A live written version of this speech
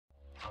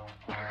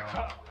You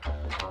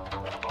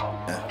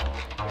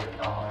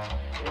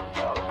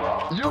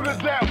the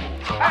devil.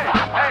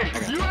 Hey,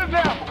 you the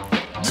devil.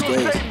 You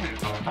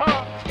Satanist,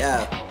 huh?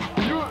 Yeah.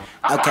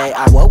 Okay,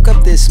 I woke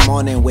up this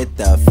morning with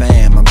the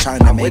fam. I'm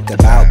trying to make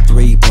about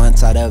 3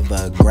 blunts out of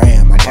a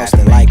gram. I'm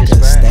posted like a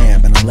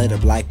stamp and I'm lit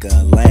up like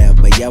a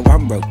lamp. But yo,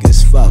 I'm broke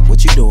as fuck.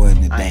 What you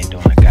doing today?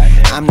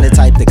 I'm the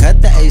type to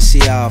cut the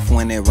AC off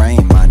when it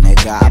rain, my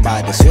nigga. I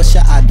buy the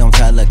swisher, I don't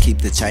tell her keep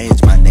the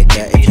change, my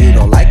nigga. If you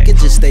don't like it,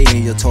 just stay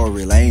in your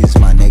Tory lanes,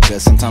 my nigga.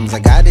 Sometimes I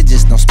got it,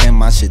 just don't spend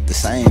my shit the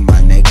same,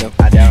 my nigga.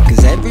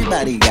 Cause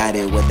everybody got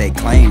it what they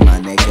claim, my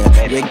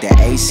nigga. Rig the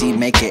AC,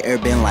 make it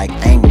urban like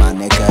Aang, my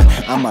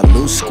nigga. I'm a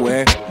loose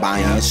square,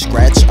 buying,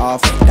 scratch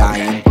off,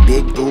 dying.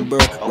 Big Uber,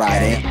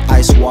 riding,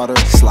 ice water,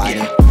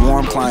 sliding.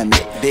 Warm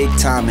climate, big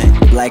timing,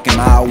 black and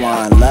mild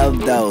wine. Love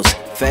those,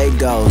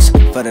 Fagos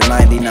for the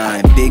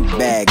 99. Big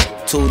bag,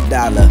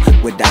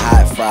 $2 with the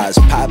hot fries.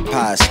 Pot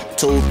pies,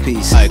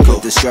 2-piece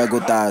with the struggle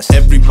thighs.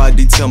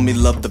 Everybody tell me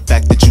love the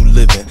fact that you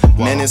living.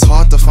 Man, it's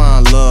hard to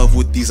find love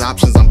with these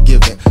options I'm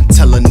giving.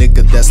 Tell a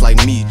nigga that's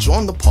like me,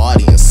 join the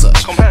party and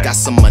such. Got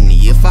some money,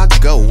 if I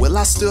go, will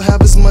I still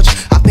have as much?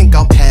 I think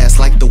I'll pass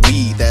like the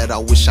weed that I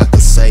wish I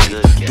could save.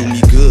 Do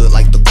me good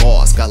like the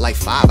gauze, got like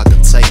 5 I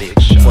could take.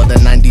 For the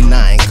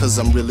 99, cause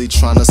I'm really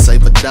trying to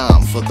save a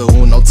dime. For the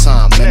uno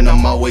time, man,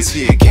 I'm always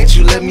here. Can't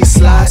you let me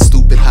slide?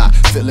 Stupid high,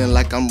 feeling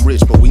like I'm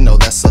rich, but we know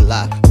that's a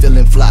lie.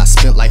 Feeling fly,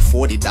 spent like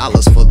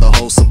 $40 for the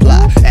whole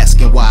supply.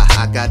 Asking why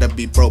I gotta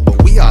be broke,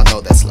 but we all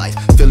know that's life.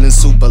 Feeling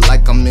super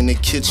like I'm in a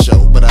kid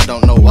show, but I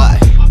don't know why.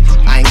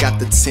 I ain't got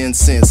the 10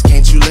 cents,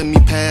 can't you let me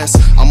pass?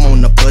 I'm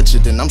on a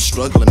budget and I'm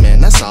struggling,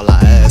 man, that's all I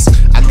ask.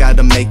 I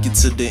gotta make it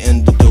to the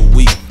end of the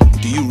week.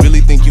 Do you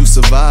really think you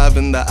survive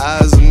in the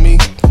eyes of me?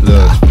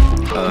 Look,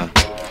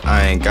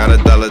 I ain't got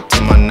 $1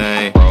 to my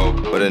name,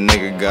 but a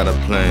nigga got a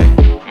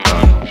plan.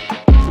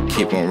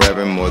 Keep on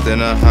rapping more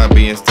than a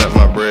hobby and stack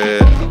my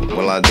bread.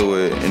 Well, I do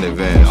it in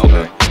advance,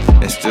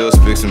 and still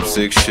speak some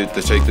sick shit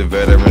to shake the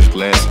veteran's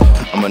glance.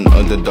 I'm an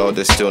underdog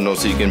that still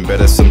knows he can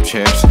better some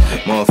champs.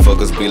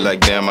 Motherfuckers be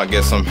like, damn, I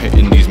guess I'm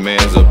hitting these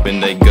mans up in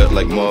they gut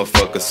like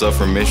motherfuckers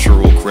suffer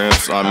menstrual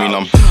cramps. I mean,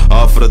 I'm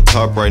off of the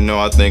top right now,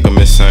 I think I'm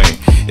insane.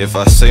 If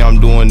I say I'm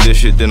doing this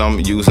shit, then I'm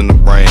using the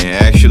brain.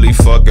 Actually,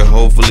 fuck it,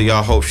 hopefully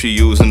I hope she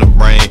using the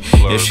brain.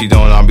 If she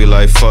don't, I'll be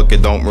like, fuck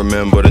it, don't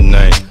remember the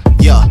name.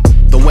 Yeah,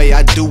 the way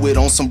I do it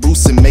on some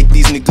Bruce and make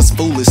these niggas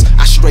foolish.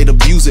 I straight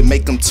abuse it,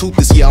 make them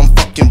toothless, yeah, I'm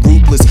fucking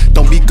ruthless.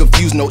 Don't be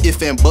confused, no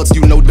ifs and buts,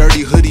 you know dirty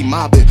hoodie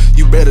mobbing.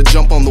 You better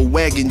jump on the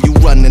wagon, you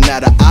running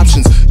out of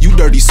options. You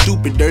dirty,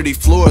 stupid, dirty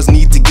floors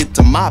need to get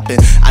to mopping.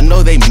 I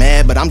know they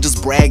mad, but I'm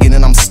just bragging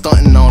and I'm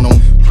stunting on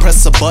them.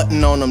 Press a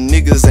button on them,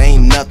 niggas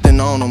ain't nothing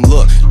on them.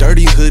 Look,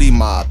 dirty hoodie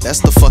mob, that's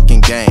the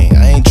fucking gang.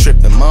 I ain't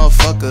tripping,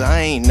 motherfucker,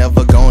 I ain't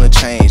never gonna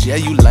change. Yeah,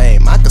 you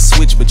lame, I could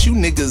switch, but you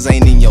niggas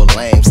ain't in your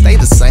lane. Stay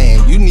the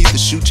same, you need to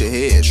shoot your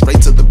head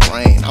straight to the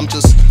brain. I'm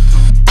just